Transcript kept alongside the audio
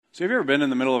So have you ever been in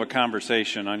the middle of a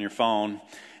conversation on your phone,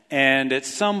 and at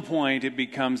some point it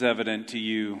becomes evident to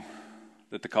you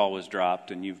that the call was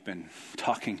dropped and you've been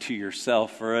talking to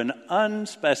yourself for an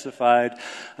unspecified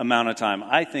amount of time?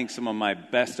 I think some of my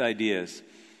best ideas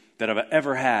that I've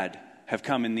ever had have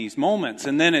come in these moments,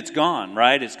 and then it's gone,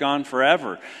 right? It's gone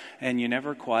forever, and you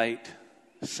never quite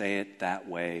say it that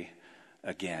way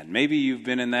again. Maybe you've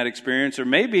been in that experience, or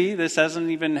maybe this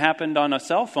hasn't even happened on a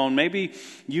cell phone. Maybe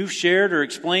you've shared or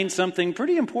explained something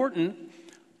pretty important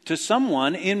to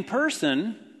someone in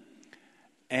person,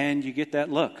 and you get that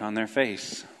look on their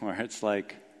face where it's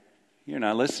like, you're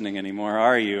not listening anymore,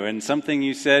 are you? And something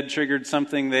you said triggered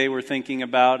something they were thinking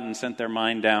about and sent their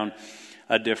mind down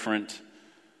a different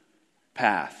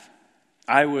path.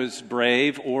 I was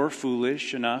brave or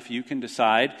foolish enough, you can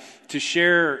decide, to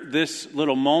share this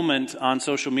little moment on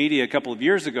social media a couple of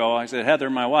years ago. I said, Heather,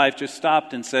 my wife, just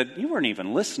stopped and said, "You weren't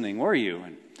even listening, were you?"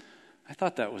 And I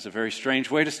thought that was a very strange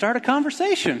way to start a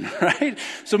conversation, right?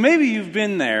 So maybe you've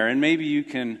been there, and maybe you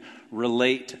can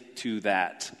relate to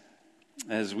that.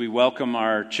 As we welcome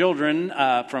our children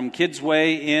from Kids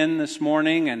Way in this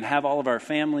morning and have all of our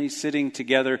families sitting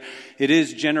together, it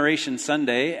is Generation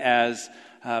Sunday, as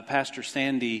Pastor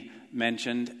Sandy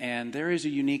mentioned, and there is a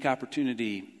unique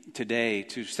opportunity today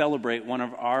to celebrate one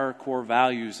of our core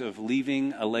values of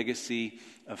leaving a legacy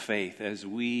of faith as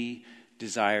we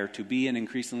desire to be and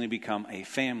increasingly become a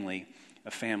family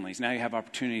of families. Now you have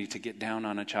opportunity to get down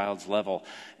on a child's level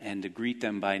and to greet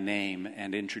them by name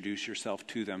and introduce yourself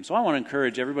to them. So I want to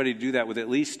encourage everybody to do that with at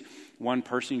least one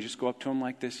person. You just go up to them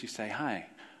like this. You say, "Hi,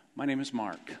 my name is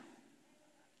Mark.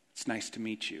 It's nice to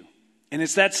meet you." And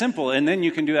it's that simple. And then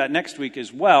you can do that next week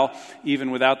as well.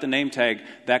 Even without the name tag,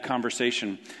 that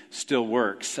conversation still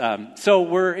works. So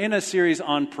we're in a series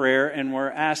on prayer, and we're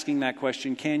asking that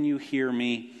question, can you hear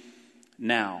me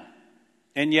now?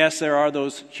 And yes, there are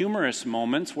those humorous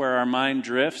moments where our mind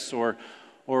drifts or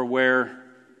where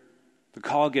the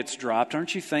call gets dropped.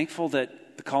 Aren't you thankful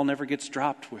that the call never gets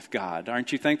dropped with God?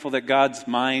 Aren't you thankful that God's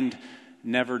mind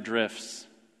never drifts?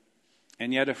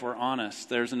 And yet, if we're honest,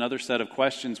 there's another set of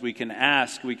questions we can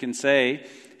ask. We can say,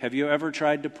 have you ever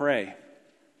tried to pray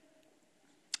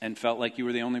and felt like you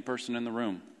were the only person in the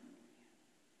room?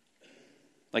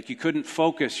 Like you couldn't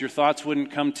focus, your thoughts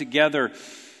wouldn't come together,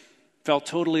 felt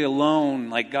totally alone,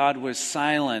 like God was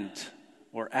silent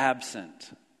or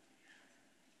absent?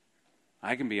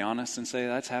 I can be honest and say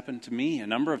that's happened to me a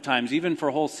number of times, even for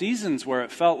whole seasons where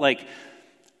it felt like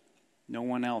no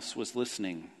one else was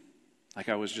listening. Like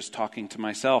I was just talking to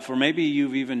myself. Or maybe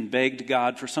you've even begged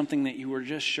God for something that you were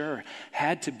just sure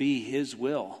had to be His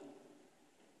will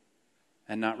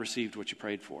and not received what you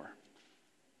prayed for.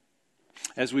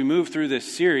 As we move through this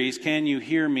series, Can You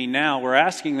Hear Me Now? We're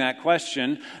asking that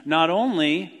question not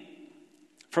only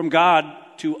from God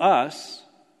to us,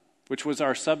 which is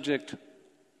our subject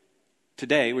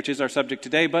today,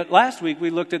 but last week we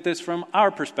looked at this from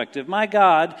our perspective. My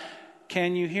God,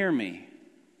 can you hear me?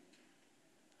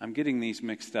 I'm getting these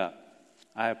mixed up.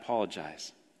 I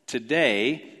apologize.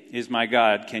 Today is my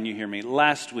God, can you hear me?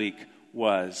 Last week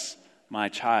was my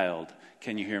child,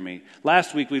 can you hear me?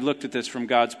 Last week we looked at this from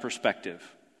God's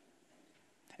perspective.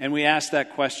 And we asked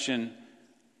that question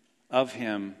of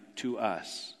Him to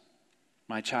us.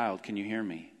 My child, can you hear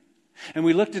me? And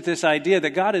we looked at this idea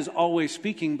that God is always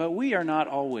speaking, but we are not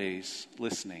always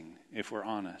listening, if we're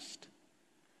honest.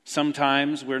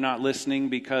 Sometimes we're not listening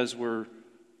because we're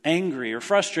angry or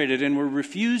frustrated, and we're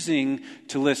refusing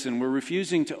to listen. We're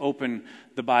refusing to open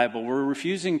the Bible. We're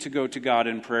refusing to go to God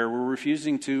in prayer. We're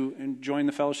refusing to join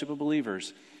the fellowship of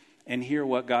believers and hear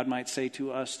what God might say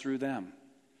to us through them.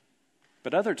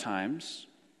 But other times,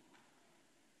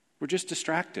 we're just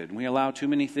distracted, and we allow too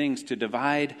many things to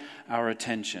divide our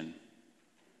attention.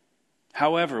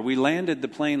 However, we landed the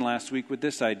plane last week with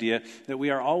this idea that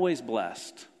we are always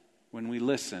blessed when we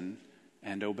listen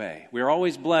and obey. We are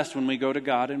always blessed when we go to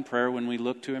God in prayer, when we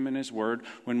look to Him in His Word,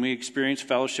 when we experience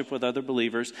fellowship with other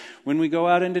believers, when we go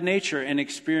out into nature and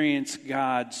experience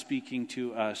God speaking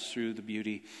to us through the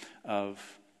beauty of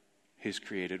His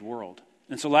created world.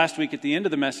 And so last week at the end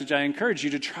of the message, I encourage you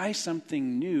to try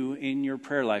something new in your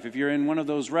prayer life. If you're in one of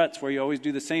those ruts where you always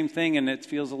do the same thing and it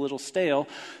feels a little stale,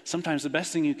 sometimes the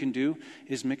best thing you can do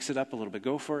is mix it up a little bit.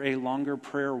 Go for a longer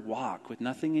prayer walk with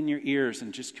nothing in your ears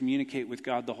and just communicate with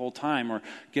God the whole time. Or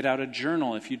get out a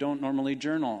journal if you don't normally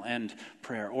journal and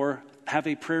prayer. Or have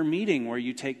a prayer meeting where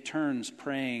you take turns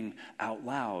praying out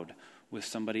loud with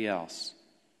somebody else.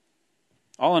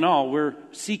 All in all, we're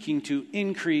seeking to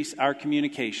increase our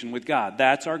communication with God.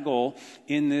 That's our goal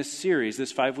in this series,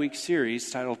 this 5-week series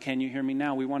titled, Can You Hear Me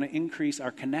Now? We want to increase our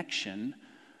connection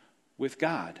with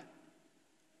God.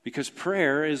 Because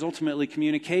prayer is ultimately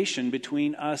communication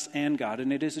between us and God,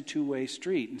 and it is a two-way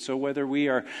street. And so whether we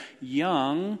are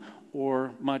young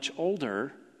or much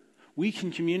older, we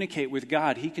can communicate with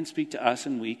God. He can speak to us,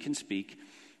 and we can speak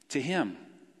to Him.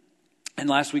 And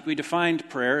last week we defined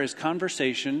prayer as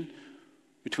conversation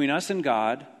between us and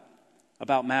God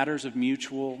about matters of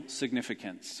mutual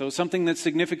significance. So something that's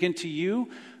significant to you,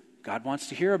 God wants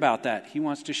to hear about that. He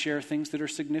wants to share things that are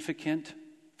significant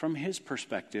from His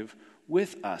perspective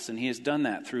with us, and He has done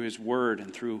that through His Word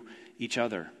and through each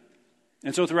other.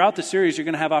 And so throughout the series, you're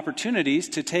going to have opportunities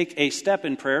to take a step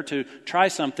in prayer, to try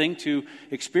something, to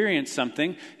experience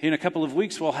something. In a couple of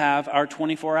weeks, we'll have our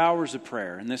 24 hours of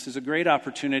prayer, and this is a great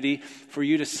opportunity for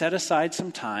you to set aside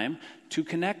some time to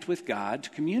connect with God, to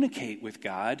communicate with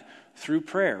God through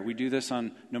prayer. We do this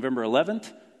on November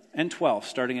 11th and 12th,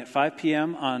 starting at 5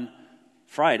 p.m. on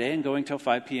Friday and going till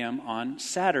 5 p.m. on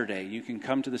Saturday. You can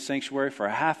come to the sanctuary for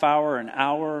a half hour, an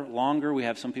hour, longer. We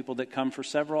have some people that come for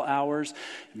several hours.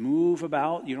 Move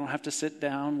about. You don't have to sit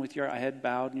down with your head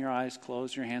bowed and your eyes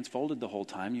closed, your hands folded the whole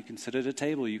time. You can sit at a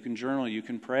table. You can journal. You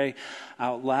can pray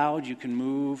out loud. You can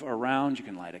move around. You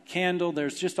can light a candle.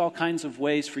 There's just all kinds of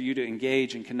ways for you to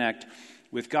engage and connect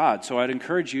with God. So I'd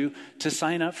encourage you to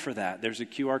sign up for that. There's a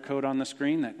QR code on the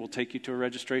screen that will take you to a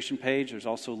registration page. There's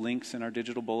also links in our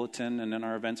digital bulletin and in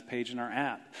our events page in our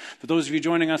app. For those of you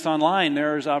joining us online,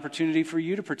 there's opportunity for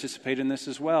you to participate in this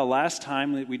as well. Last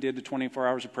time that we did the 24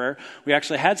 hours of prayer, we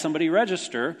actually had somebody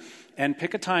register and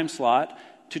pick a time slot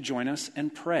to join us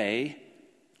and pray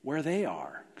where they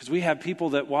are. Because we have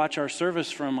people that watch our service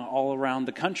from all around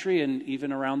the country and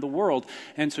even around the world.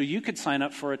 And so you could sign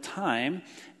up for a time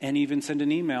and even send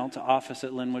an email to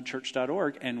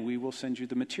office@linwoodchurch.org, and we will send you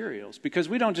the materials. Because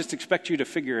we don't just expect you to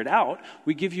figure it out.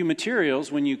 We give you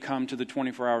materials when you come to the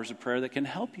 24 hours of prayer that can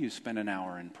help you spend an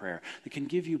hour in prayer, that can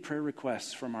give you prayer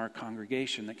requests from our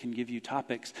congregation, that can give you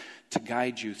topics to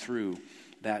guide you through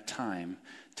that time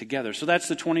together. So that's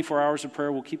the 24 hours of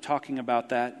prayer. We'll keep talking about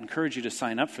that. Encourage you to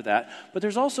sign up for that. But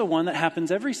there's also one that happens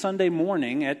every Sunday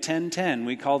morning at 10:10.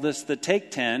 We call this the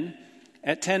Take 10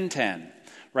 at 10:10.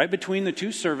 Right between the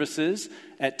two services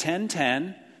at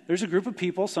 10:10, there's a group of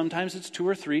people. Sometimes it's 2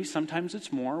 or 3, sometimes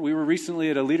it's more. We were recently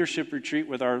at a leadership retreat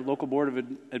with our local board of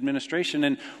administration,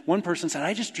 and one person said,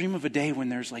 I just dream of a day when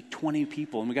there's like 20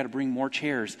 people, and we got to bring more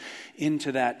chairs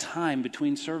into that time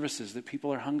between services, that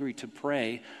people are hungry to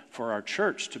pray for our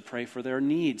church, to pray for their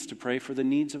needs, to pray for the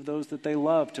needs of those that they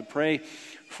love, to pray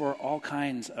for all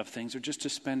kinds of things, or just to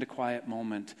spend a quiet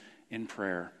moment in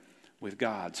prayer with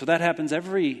God. So that happens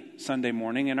every Sunday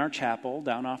morning in our chapel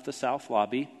down off the south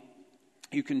lobby.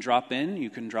 You can drop in,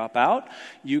 you can drop out,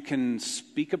 you can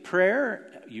speak a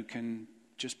prayer, you can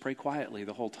just pray quietly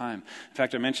the whole time. In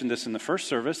fact, I mentioned this in the first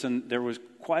service, and there was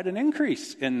quite an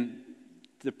increase in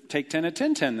the Take 10 at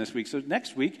 10:10 this week. So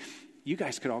next week, you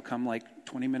guys could all come like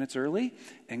 20 minutes early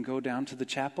and go down to the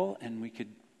chapel, and we could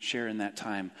share in that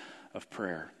time of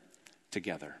prayer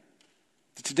together.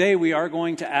 Today, we are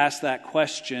going to ask that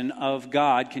question of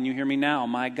God. Can you hear me now?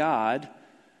 My God,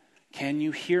 can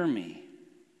you hear me?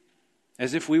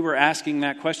 As if we were asking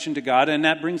that question to God, and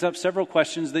that brings up several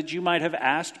questions that you might have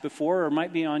asked before or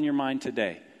might be on your mind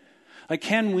today. Like,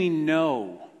 can we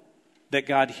know that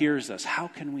God hears us? How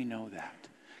can we know that?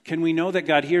 Can we know that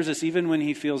God hears us even when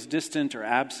He feels distant or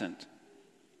absent?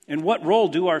 And what role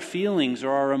do our feelings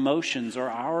or our emotions or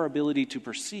our ability to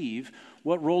perceive,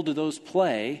 what role do those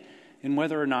play in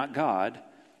whether or not God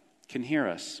can hear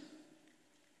us?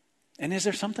 And is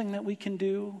there something that we can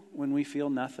do when we feel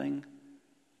nothing?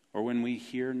 Or when we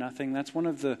hear nothing? That's one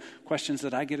of the questions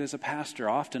that I get as a pastor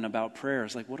often about prayer.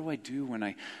 Is like, what do I do when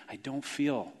I don't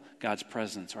feel God's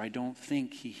presence, or I don't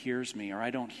think He hears me, or I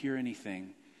don't hear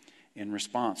anything in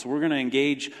response? So we're going to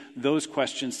engage those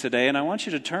questions today. And I want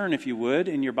you to turn, if you would,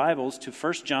 in your Bibles to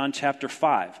 1 John chapter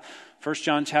 5. 1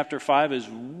 John chapter 5 is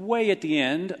way at the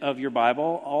end of your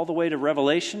Bible, all the way to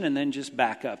Revelation, and then just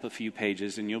back up a few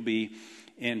pages, and you'll be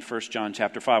in 1 John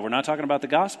chapter 5. We're not talking about the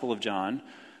Gospel of John,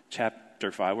 chapter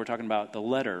 5, we're talking about the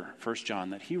letter, 1 John,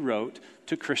 that he wrote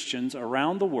to Christians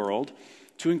around the world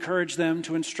to encourage them,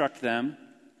 to instruct them.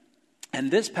 And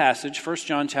this passage, 1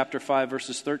 John chapter 5,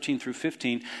 verses 13 through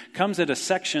 15, comes at a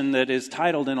section that is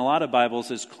titled in a lot of Bibles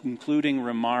as concluding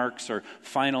remarks or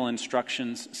final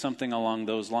instructions, something along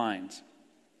those lines.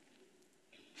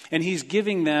 And he's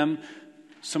giving them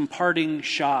some parting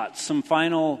shots, some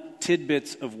final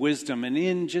tidbits of wisdom. And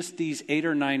in just these 8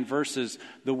 or 9 verses,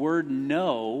 the word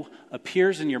know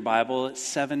appears in your Bible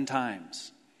 7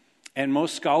 times. And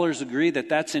most scholars agree that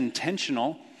that's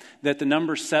intentional, that the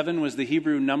number 7 was the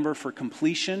Hebrew number for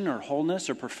completion or wholeness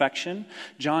or perfection.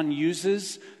 John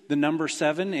uses the number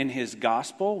 7 in his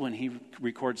gospel when he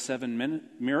records 7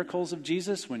 miracles of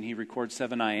Jesus, when he records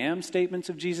 7 I am statements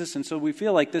of Jesus. And so we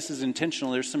feel like this is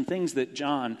intentional. There's some things that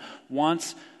John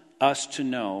wants us to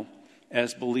know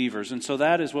as believers. And so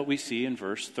that is what we see in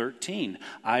verse 13.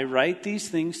 I write these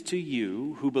things to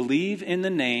you who believe in the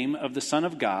name of the Son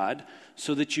of God,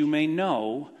 so that you may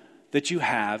know that you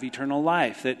have eternal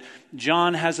life. That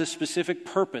John has a specific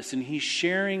purpose, and he's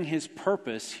sharing his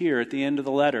purpose here at the end of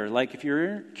the letter. Like, if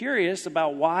you're curious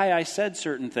about why I said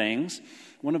certain things,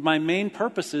 one of my main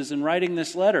purposes in writing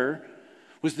this letter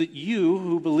was that you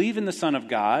who believe in the Son of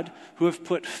God, who have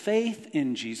put faith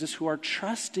in Jesus, who are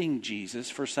trusting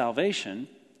Jesus for salvation,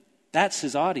 that's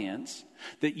his audience,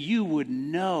 that you would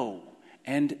know.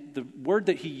 And the word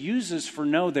that he uses for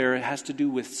know there has to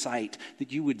do with sight,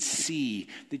 that you would see,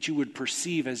 that you would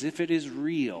perceive as if it is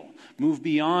real. Move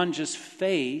beyond just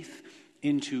faith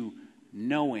into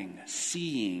knowing,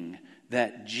 seeing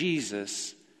that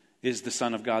Jesus is the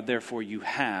Son of God. Therefore, you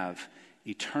have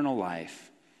eternal life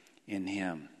in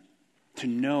him. To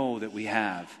know that we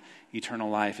have eternal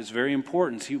life is very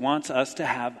important. He wants us to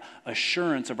have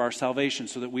assurance of our salvation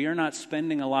so that we are not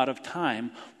spending a lot of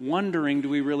time wondering, do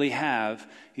we really have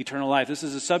eternal life? This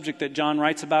is a subject that John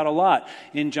writes about a lot.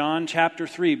 In John chapter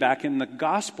 3, back in the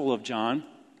Gospel of John,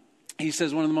 he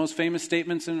says one of the most famous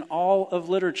statements in all of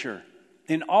literature,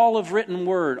 in all of written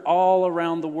word, all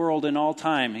around the world in all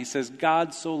time. He says,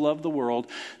 God so loved the world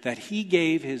that he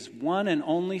gave his one and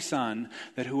only Son,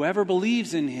 that whoever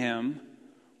believes in him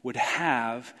would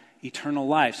have eternal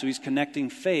life. So he's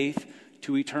connecting faith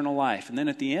to eternal life. And then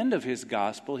at the end of his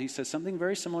gospel, he says something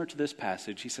very similar to this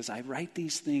passage. He says, I write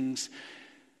these things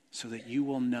so that you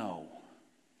will know.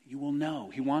 You will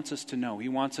know. He wants us to know. He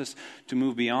wants us to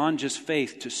move beyond just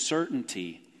faith to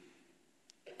certainty,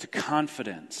 to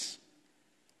confidence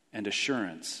and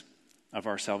assurance of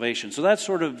our salvation. So that's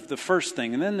sort of the first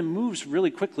thing. And then it moves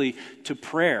really quickly to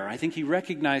prayer. I think he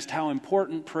recognized how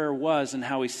important prayer was and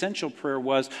how essential prayer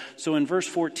was. So in verse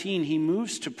 14, he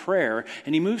moves to prayer,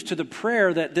 and he moves to the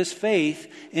prayer that this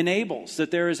faith enables,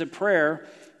 that there is a prayer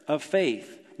of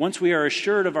faith. Once we are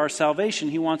assured of our salvation,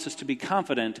 he wants us to be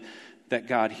confident that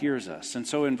God hears us. And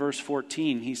so in verse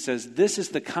 14, he says, this is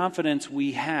the confidence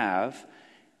we have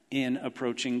in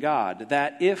approaching God,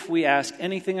 that if we ask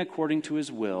anything according to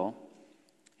his will,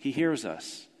 he hears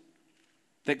us.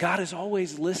 That God is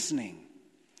always listening.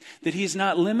 That he's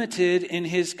not limited in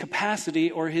his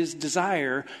capacity or his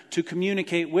desire to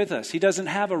communicate with us. He doesn't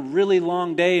have a really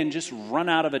long day and just run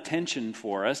out of attention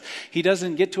for us. He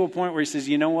doesn't get to a point where he says,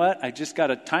 you know what, I just got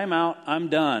a timeout, I'm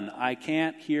done. I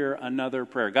can't hear another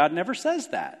prayer. God never says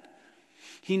that.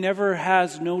 He never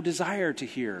has no desire to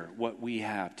hear what we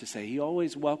have to say. He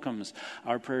always welcomes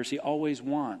our prayers. He always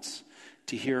wants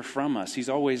to hear from us. He's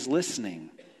always listening.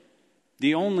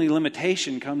 The only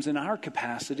limitation comes in our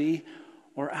capacity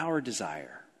or our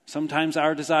desire. Sometimes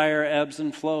our desire ebbs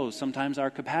and flows. Sometimes our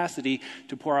capacity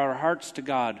to pour out our hearts to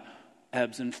God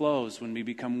ebbs and flows when we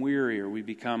become weary or we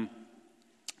become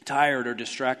tired or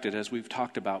distracted, as we've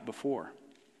talked about before.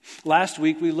 Last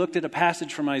week, we looked at a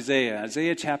passage from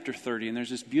Isaiah chapter 30, and there's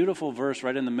this beautiful verse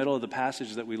right in the middle of the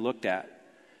passage that we looked at.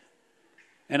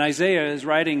 And Isaiah is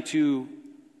writing to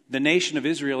the nation of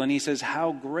Israel, and he says,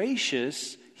 how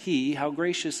gracious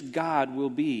God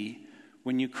will be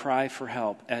when you cry for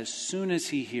help. As soon as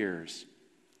he hears,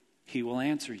 he will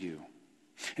answer you.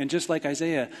 And just like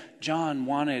Isaiah, John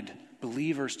wanted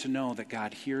believers to know that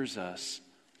God hears us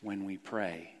when we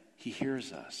pray. He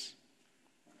hears us.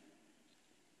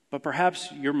 But perhaps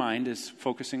your mind is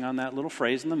focusing on that little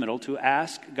phrase in the middle, to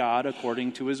ask God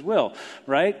according to his will,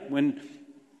 right? When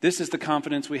this is the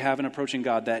confidence we have in approaching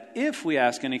God, that if we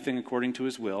ask anything according to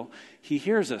his will, he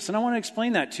hears us. And I want to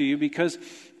explain that to you because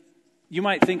you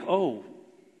might think, oh,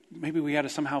 maybe we got to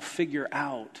somehow figure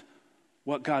out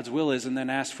what God's will is and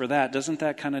then ask for that. Doesn't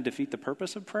that kind of defeat the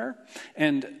purpose of prayer?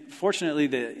 And fortunately,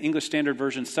 the English Standard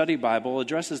Version Study Bible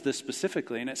addresses this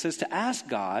specifically, and it says to ask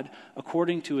God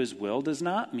according to his will does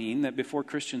not mean that before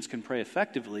Christians can pray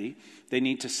effectively, they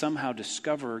need to somehow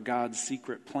discover God's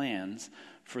secret plans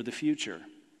for the future.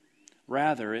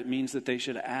 Rather, it means that they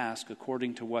should ask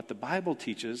according to what the Bible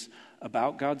teaches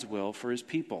about God's will for his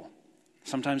people.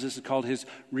 Sometimes this is called his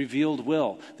revealed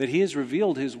will, that he has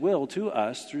revealed his will to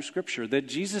us through Scripture, that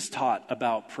Jesus taught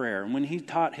about prayer. And when he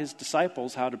taught his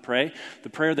disciples how to pray,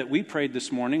 the prayer that we prayed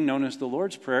this morning, known as the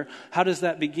Lord's Prayer, how does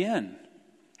that begin?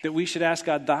 That we should ask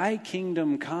God, thy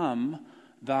kingdom come,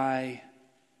 thy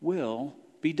will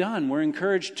be done. We're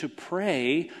encouraged to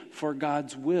pray for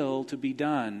God's will to be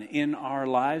done in our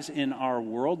lives, in our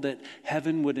world, that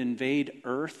heaven would invade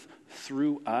earth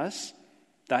through us.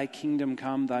 Thy kingdom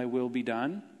come, thy will be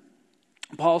done.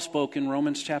 Paul spoke in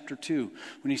Romans chapter 2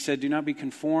 when he said, do not be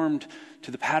conformed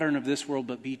to the pattern of this world,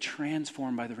 but be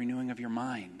transformed by the renewing of your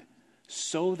mind,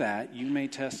 so that you may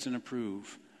test and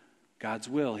approve God's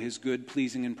will, his good,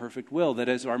 pleasing, and perfect will. That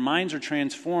as our minds are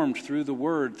transformed through the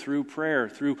word, through prayer,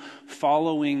 through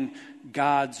following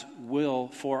God's will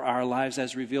for our lives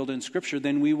as revealed in Scripture,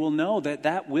 then we will know that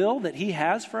that will that he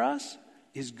has for us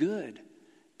is good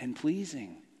and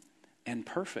pleasing and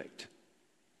perfect.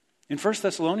 In 1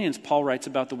 Thessalonians, Paul writes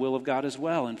about the will of God as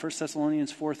well. In 1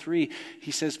 Thessalonians 4:3,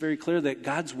 he says very clear that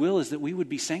God's will is that we would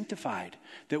be sanctified,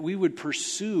 that we would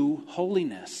pursue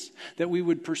holiness, that we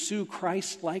would pursue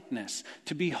Christ-likeness.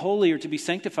 To be holy or to be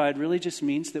sanctified really just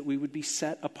means that we would be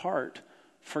set apart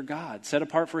for God, set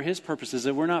apart for his purposes,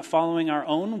 that we're not following our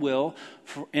own will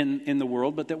in the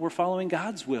world, but that we're following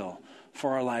God's will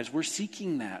for our lives. We're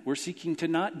seeking that. We're seeking to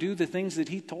not do the things that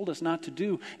he told us not to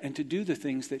do and to do the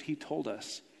things that he told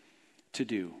us to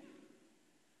do.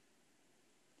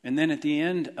 And then at the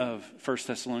end of 1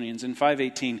 Thessalonians in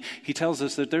 5:18, he tells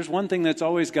us that there's one thing that's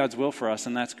always God's will for us,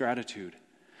 and that's gratitude.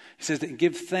 He says that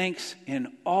give thanks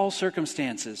in all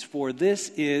circumstances, for this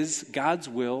is God's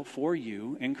will for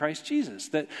you in Christ Jesus.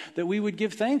 That we would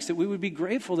give thanks, that we would be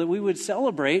grateful, that we would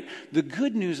celebrate the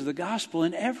good news of the gospel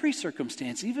in every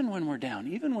circumstance, even when we're down,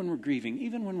 even when we're grieving,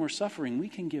 even when we're suffering. We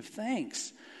can give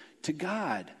thanks to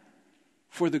God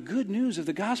for the good news of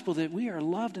the gospel, that we are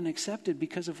loved and accepted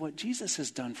because of what Jesus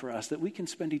has done for us, that we can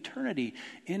spend eternity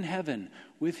in heaven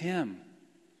with him.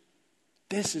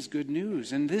 This is good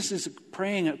news, and this is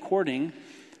praying according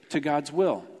to God's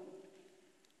will.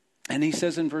 And he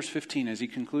says in verse 15, as he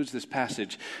concludes this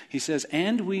passage, he says,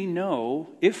 and we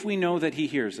know, if we know that he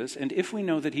hears us, and if we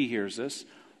know that he hears us,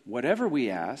 whatever we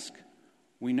ask,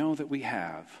 we know that we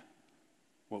have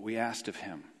what we asked of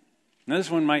him. Now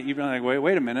this one might even be like,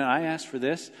 wait a minute, I asked for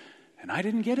this and I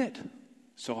didn't get it.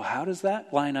 So how does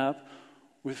that line up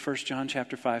with 1 John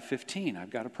chapter 5:15?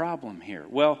 I've got a problem here.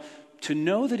 Well, to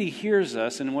know that he hears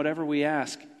us in whatever we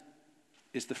ask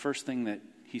is the first thing that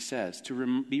he says.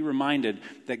 To be reminded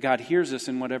that God hears us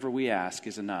in whatever we ask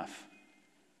is enough,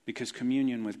 because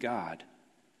communion with God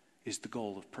is the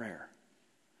goal of prayer.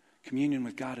 Communion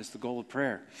with God is the goal of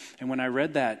prayer. And when I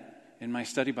read that in my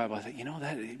study Bible, I thought,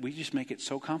 that we just make it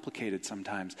so complicated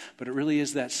sometimes. But it really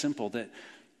is that simple, that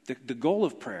the goal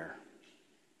of prayer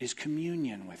is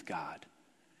communion with God.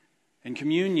 And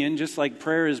communion, just like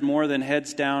prayer is more than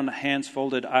heads down, hands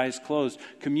folded, eyes closed,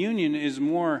 communion is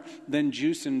more than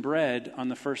juice and bread on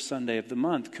the first Sunday of the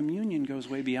month. Communion goes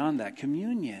way beyond that.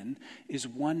 Communion is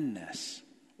oneness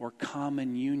or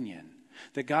common union.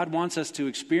 That God wants us to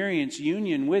experience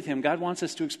union with him. God wants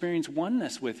us to experience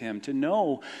oneness with him, to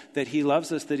know that he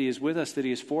loves us, that he is with us, that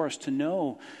he is for us, to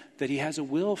know that he has a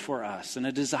will for us and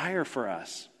a desire for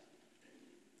us.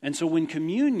 And so when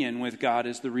communion with God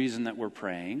is the reason that we're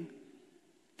praying,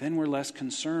 then we're less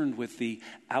concerned with the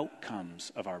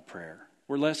outcomes of our prayer.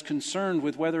 We're less concerned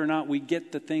with whether or not we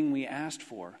get the thing we asked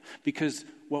for, because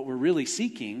what we're really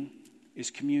seeking is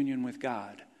communion with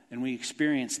God, and we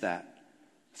experience that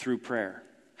through prayer.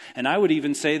 And I would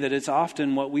even say that it's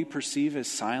often what we perceive as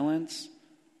silence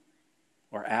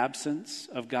or absence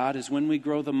of God is when we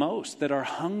grow the most, that our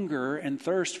hunger and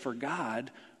thirst for God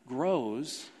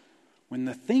grows when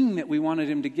the thing that we wanted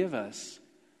him to give us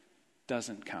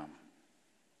doesn't come.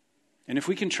 And if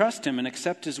we can trust him and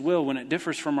accept his will when it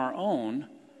differs from our own,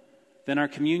 then our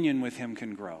communion with him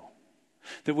can grow.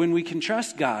 That when we can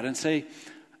trust God and say,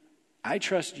 I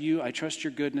trust you, I trust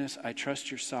your goodness, I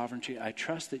trust your sovereignty, I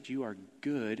trust that you are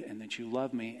good and that you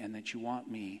love me and that you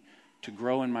want me to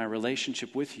grow in my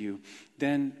relationship with you,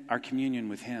 then our communion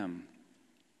with him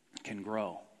can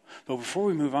grow. But before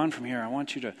we move on from here, I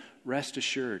want you to rest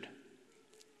assured.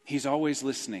 He's always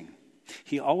listening.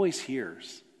 He always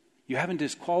hears. You haven't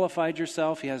disqualified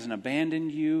yourself. He hasn't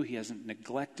abandoned you. He hasn't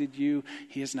neglected you.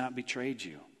 He has not betrayed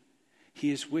you.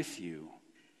 He is with you.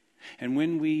 And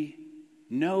when we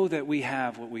know that we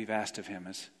have what we've asked of him,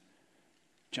 as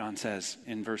John says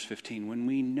in verse 15, when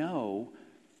we know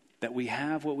that we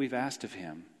have what we've asked of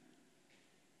him,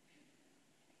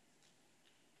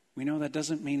 we know that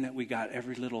doesn't mean that we got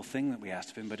every little thing that we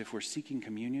asked of him, but if we're seeking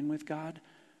communion with God,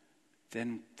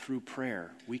 then through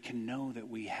prayer, we can know that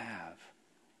we have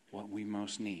what we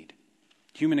most need.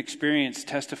 Human experience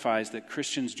testifies that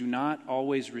Christians do not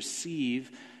always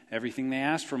receive everything they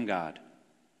ask from God,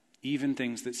 even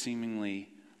things that seemingly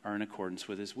are in accordance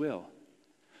with his will.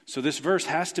 So this verse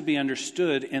has to be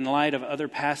understood in light of other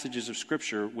passages of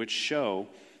Scripture which show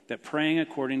that praying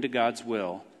according to God's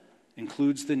will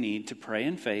includes the need to pray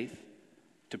in faith,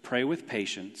 to pray with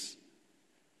patience,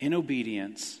 in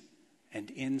obedience, and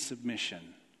in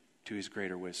submission to his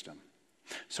greater wisdom.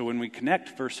 So when we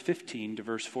connect verse 15 to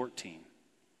verse 14,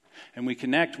 and we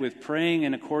connect with praying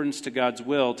in accordance to God's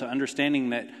will to understanding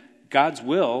that God's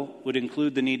will would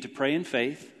include the need to pray in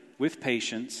faith, with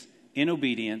patience, in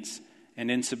obedience, and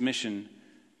in submission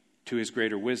to his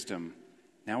greater wisdom,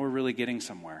 now we're really getting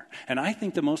somewhere. And I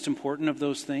think the most important of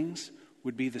those things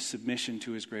would be the submission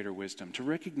to his greater wisdom. To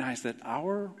recognize that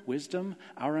our wisdom,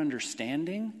 our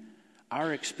understanding,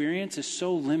 our experience is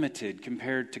so limited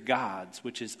compared to God's,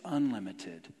 which is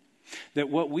unlimited. That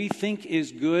what we think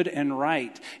is good and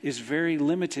right is very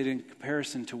limited in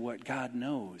comparison to what God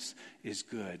knows is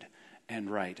good and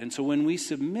right. And so when we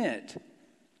submit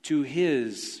to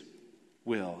his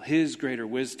will, his greater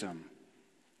wisdom,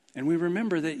 and we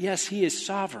remember that, yes, he is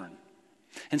sovereign.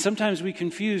 And sometimes we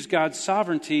confuse God's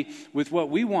sovereignty with what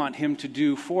we want him to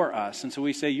do for us. And so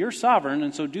we say, you're sovereign,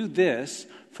 and so do this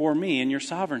for me in your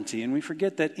sovereignty. And we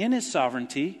forget that in his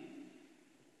sovereignty,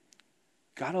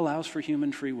 God allows for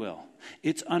human free will.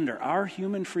 It's under, our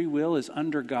human free will is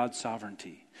under God's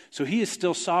sovereignty. So he is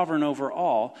still sovereign over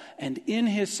all, and in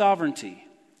his sovereignty,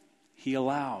 he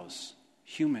allows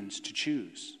humans to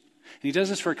choose. And he does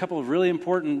this for a couple of really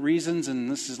important reasons, and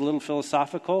this is a little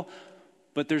philosophical,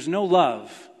 but there's no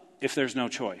love if there's no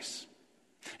choice.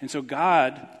 And so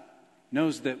God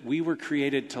knows that we were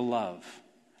created to love,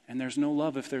 and there's no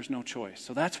love if there's no choice.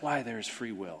 So that's why there's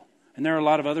free will. And there are a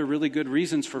lot of other really good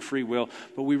reasons for free will,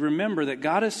 but we remember that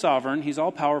God is sovereign, he's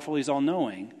all-powerful, he's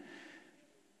all-knowing,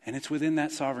 and it's within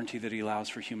that sovereignty that he allows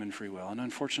for human free will. And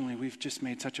unfortunately, we've just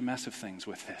made such a mess of things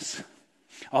with this.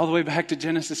 All the way back to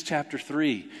Genesis chapter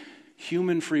 3,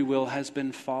 human free will has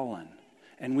been fallen.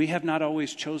 And we have not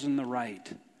always chosen the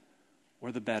right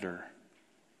or the better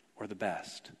or the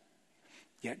best.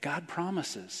 Yet God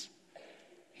promises,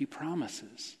 he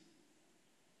promises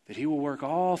that he will work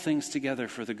all things together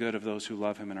for the good of those who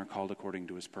love him and are called according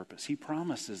to his purpose. He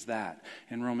promises that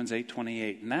in Romans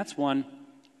 8:28. And that's one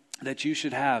that you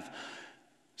should have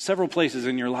several places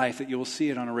in your life that you will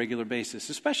see it on a regular basis,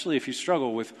 especially if you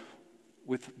struggle with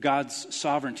God's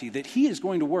sovereignty, that he is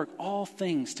going to work all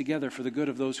things together for the good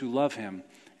of those who love him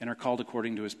and are called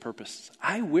according to his purpose.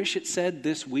 I wish it said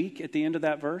this week at the end of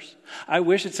that verse, I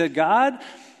wish it said God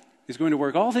is going to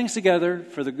work all things together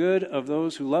for the good of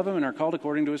those who love him and are called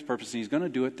according to his purpose, and he's going to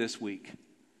do it this week.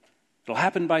 It'll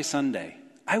happen by Sunday.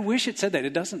 I wish it said that.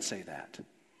 It doesn't say that.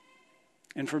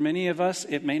 And for many of us,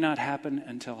 it may not happen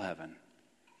until heaven.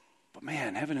 But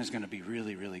man, heaven is going to be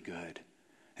really, really good.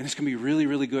 And it's going to be really,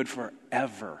 really good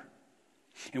forever.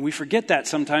 And we forget that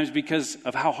sometimes because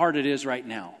of how hard it is right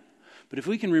now. But if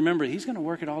we can remember, he's going to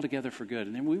work it all together for good.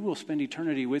 And then we will spend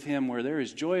eternity with him where there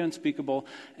is joy unspeakable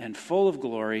and full of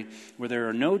glory, where there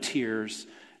are no tears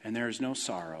and there is no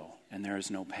sorrow and there is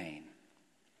no pain.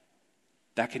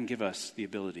 That can give us the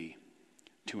ability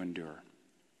to endure.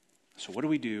 So what do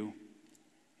we do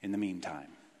in the meantime?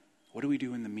 What do we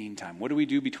do in the meantime? What do we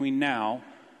do between now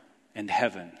and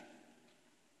heaven?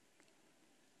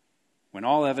 When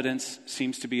all evidence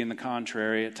seems to be in the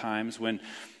contrary at times, when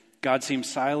God seems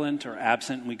silent or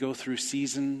absent, and we go through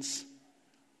seasons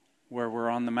where we're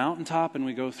on the mountaintop and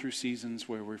we go through seasons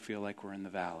where we feel like we're in the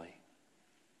valley.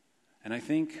 And I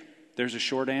think there's a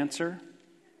short answer,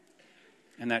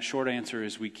 and that short answer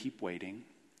is we keep waiting,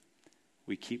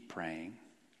 we keep praying,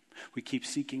 we keep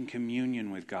seeking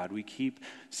communion with God, we keep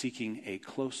seeking a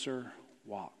closer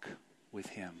walk with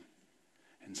him.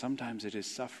 And sometimes it is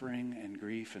suffering and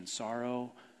grief and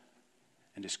sorrow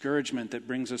and discouragement that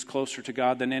brings us closer to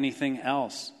God than anything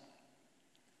else.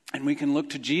 And we can look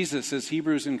to Jesus, as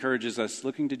Hebrews encourages us,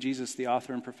 looking to Jesus, the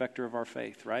author and perfecter of our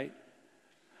faith, right?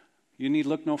 You need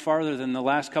look no farther than the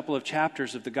last couple of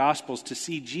chapters of the Gospels to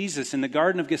see Jesus in the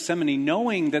Garden of Gethsemane,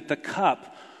 knowing that the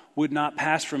cup would not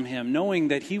pass from him, knowing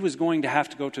that he was going to have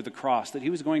to go to the cross, that he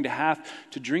was going to have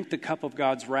to drink the cup of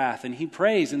God's wrath. And he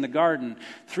prays in the garden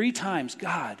 3 times,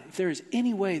 God, if there is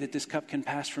any way that this cup can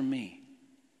pass from me,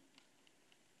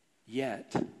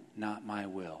 yet not my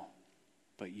will,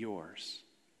 but yours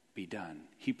be done.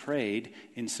 He prayed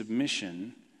in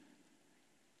submission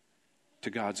to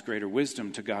God's greater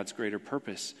wisdom, to God's greater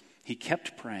purpose. He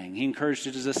kept praying. He encouraged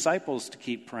his disciples to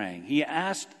keep praying. He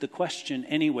asked the question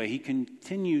anyway. He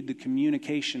continued the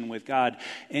communication with God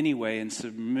anyway and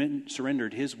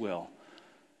surrendered his will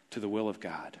to the will of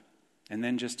God. And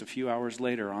then just a few hours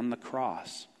later on the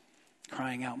cross,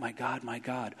 crying out, my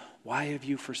God, why have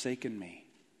you forsaken me?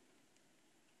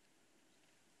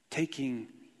 Taking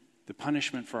the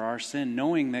punishment for our sin,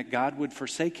 knowing that God would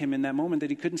forsake him in that moment, that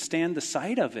he couldn't stand the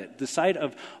sight of it, the sight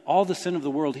of all the sin of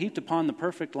the world heaped upon the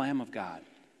perfect Lamb of God.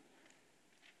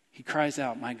 He cries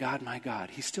out, my God, my God.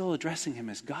 He's still addressing him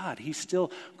as God. He's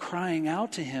still crying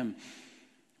out to him,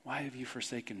 why have you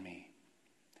forsaken me?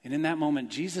 And in that moment,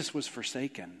 Jesus was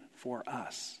forsaken for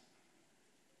us.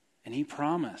 And he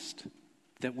promised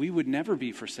that we would never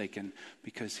be forsaken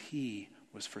because he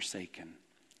was forsaken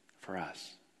for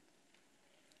us.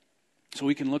 So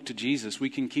we can look to Jesus. We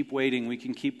can keep waiting. We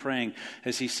can keep praying.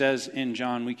 As he says in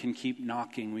John, we can keep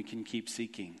knocking. We can keep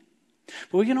seeking.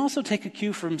 But we can also take a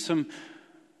cue from some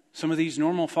of these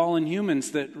normal fallen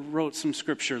humans that wrote some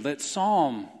scripture. That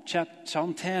Psalm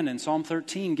 10 and Psalm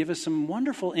 13 give us some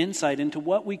wonderful insight into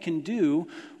what we can do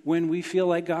when we feel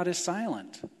like God is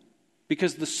silent.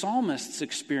 Because the psalmists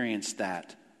experienced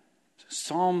that.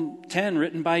 Psalm 10,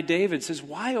 written by David, says,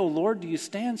 why, O Lord, do you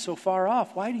stand so far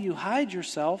off? Why do you hide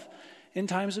yourself in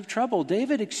times of trouble?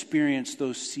 David experienced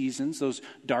those seasons, those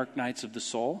dark nights of the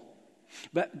soul.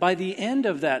 But by the end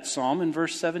of that psalm, in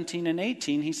verse 17 and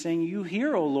 18, he's saying, you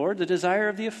hear, O Lord, the desire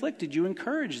of the afflicted. You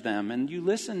encourage them, and you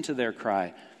listen to their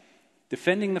cry,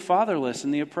 defending the fatherless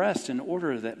and the oppressed, in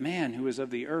order that man who is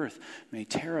of the earth may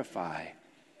terrify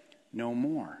no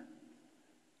more.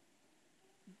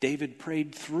 David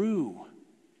prayed through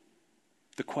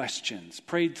the questions,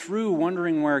 prayed through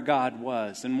wondering where God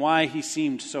was and why he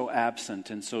seemed so absent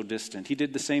and so distant. He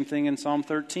did the same thing in Psalm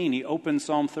 13. He opened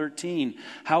Psalm 13.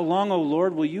 How long, O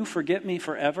Lord, will you forget me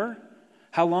forever?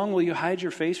 How long will you hide your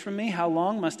face from me? How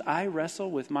long must I wrestle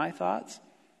with my thoughts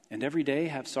and every day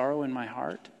have sorrow in my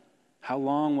heart? How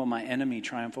long will my enemy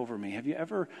triumph over me? Have you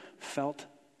ever felt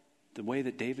the way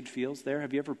that David feels there?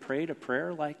 Have you ever prayed a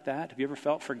prayer like that? Have you ever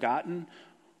felt forgotten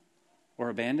or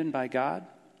abandoned by God?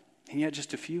 And yet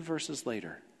just a few verses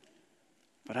later,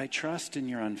 but I trust in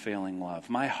your unfailing love.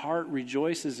 My heart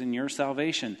rejoices in your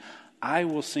salvation. I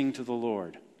will sing to the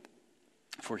Lord,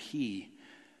 for he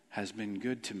has been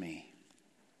good to me.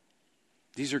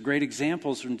 These are great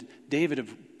examples from David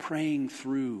of praying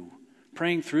through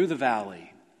the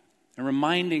valley and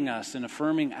reminding us and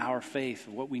affirming our faith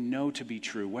of what we know to be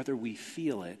true, whether we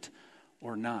feel it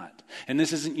or not. And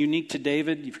this isn't unique to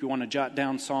David. If you want to jot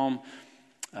down Psalm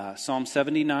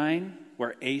 79,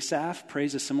 where Asaph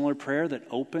prays a similar prayer that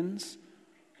opens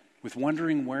with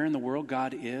wondering where in the world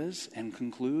God is and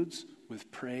concludes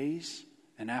with praise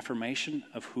and affirmation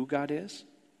of who God is.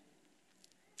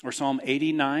 Or Psalm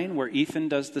 89, where Ethan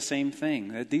does the same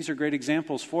thing. These are great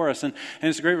examples for us. And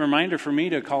it's a great reminder for me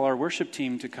to call our worship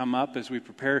team to come up as we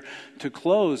prepare to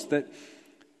close, that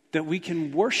we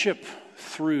can worship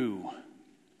through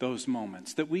those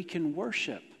moments, that we can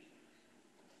worship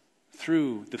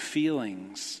through the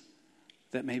feelings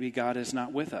that maybe God is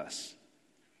not with us.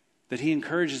 That he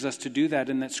encourages us to do that,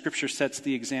 and that Scripture sets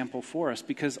the example for us,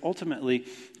 because ultimately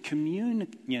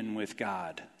communion with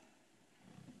God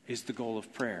is the goal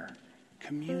of prayer.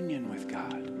 Communion with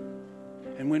God.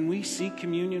 And when we seek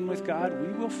communion with God,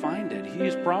 we will find it. He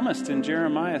has promised in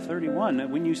Jeremiah 31 that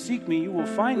when you seek me, you will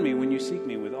find me when you seek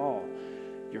me with all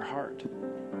your heart.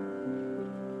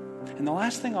 And the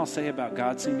last thing I'll say about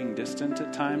God seeming distant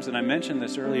at times, and I mentioned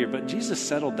this earlier, but Jesus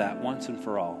settled that once and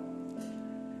for all.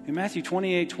 In Matthew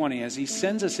 28:20, as he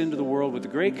sends us into the world with the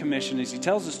Great Commission, as he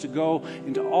tells us to go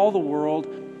into all the world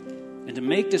and to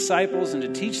make disciples and to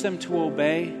teach them to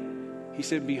obey, he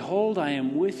said, behold, I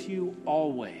am with you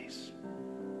always,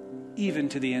 even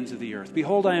to the ends of the earth.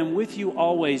 Behold, I am with you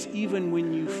always, even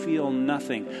when you feel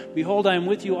nothing. Behold, I am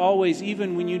with you always,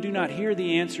 even when you do not hear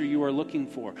the answer you are looking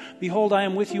for. Behold, I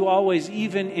am with you always,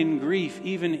 even in grief,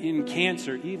 even in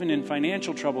cancer, even in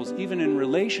financial troubles, even in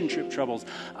relationship troubles.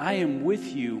 I am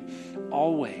with you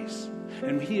always.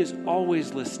 And he is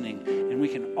always listening, and we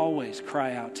can always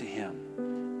cry out to him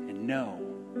and know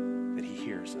that he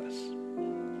hears us.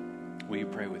 Will you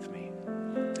pray with me?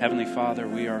 Heavenly Father,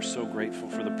 we are so grateful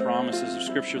for the promises of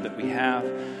Scripture that we have.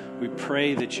 We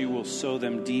pray that you will sow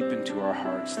them deep into our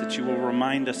hearts, that you will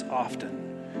remind us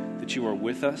often that you are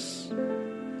with us,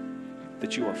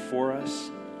 that you are for us,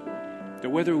 that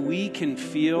whether we can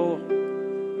feel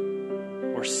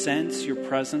or sense your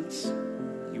presence,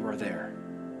 you are there.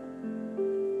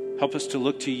 Help us to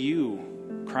look to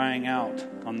you crying out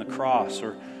on the cross,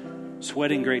 or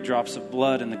sweating great drops of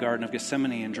blood in the Garden of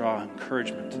Gethsemane, and draw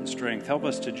encouragement and strength. Help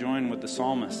us to join with the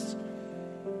psalmists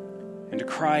and to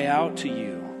cry out to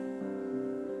you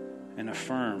and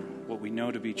affirm what we know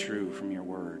to be true from your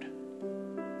word.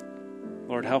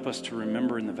 Lord, help us to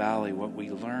remember in the valley what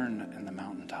we learn in the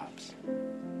mountaintops.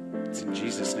 It's in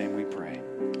Jesus' name we pray.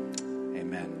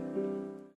 Amen.